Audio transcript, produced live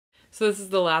So this is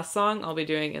the last song I'll be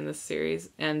doing in this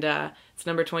series, and it's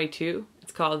number 22.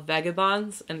 It's called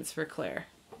Vagabonds, and it's for Claire.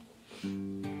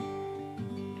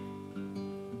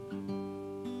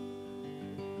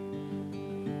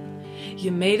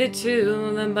 You made it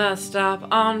to the bus stop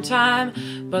on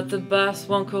time, but the bus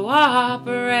won't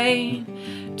cooperate.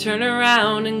 Turn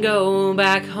around and go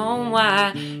back home.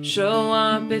 Why show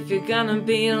up if you're gonna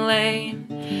be late?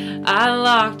 I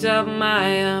locked up my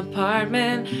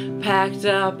apartment, packed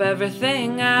up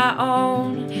everything I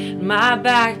own. My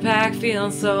backpack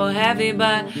feels so heavy,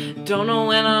 but don't know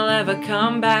when I'll ever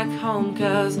come back home.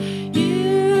 'Cause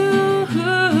you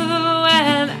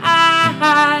and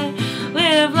I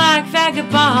live like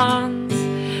vagabonds.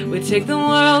 We take the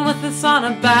world with us on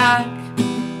our back.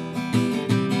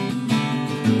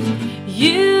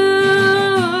 You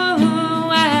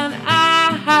and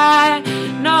I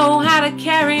know how to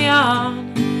carry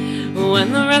on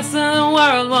when the rest of the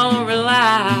world won't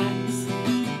relax.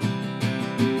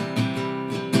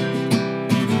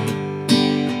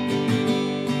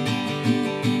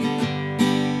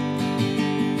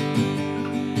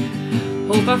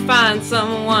 Hope I find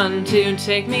someone to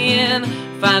take me in,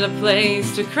 find a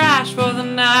place to crash for the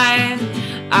night.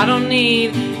 I don't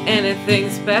need anything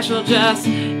special, just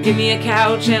give me a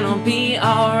couch and I'll be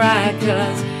alright.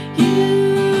 'Cause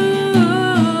you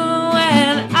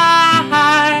and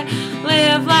I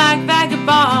live like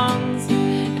vagabonds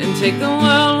and take the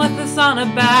world with us on our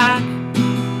back.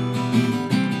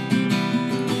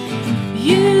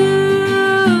 You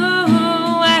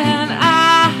and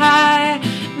I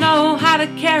know how to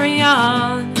carry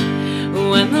on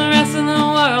when the rest of the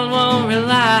world won't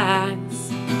relax.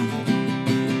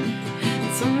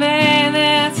 Someday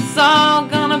this is all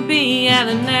gonna be at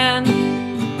an end.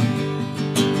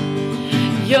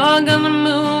 You're gonna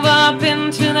move up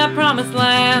into that promised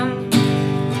land,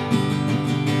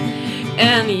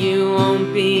 and you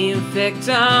won't be a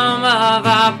victim of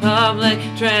our public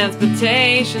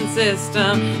transportation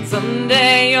system.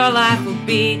 Someday your life will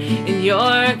be in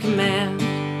your command.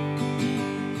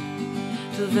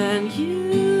 Till then you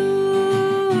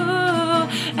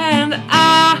and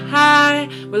I,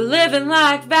 we're living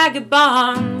like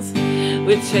vagabonds.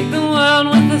 We take the world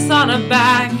with us on our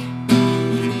back.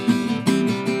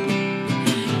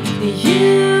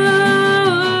 You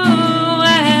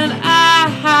and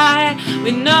I,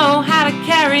 we know how to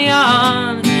carry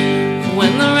on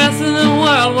when the rest of the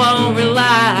world won't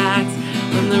relax.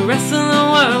 When the rest of the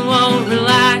world won't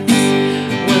relax.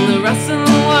 When the rest of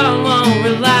the world won't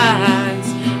relax.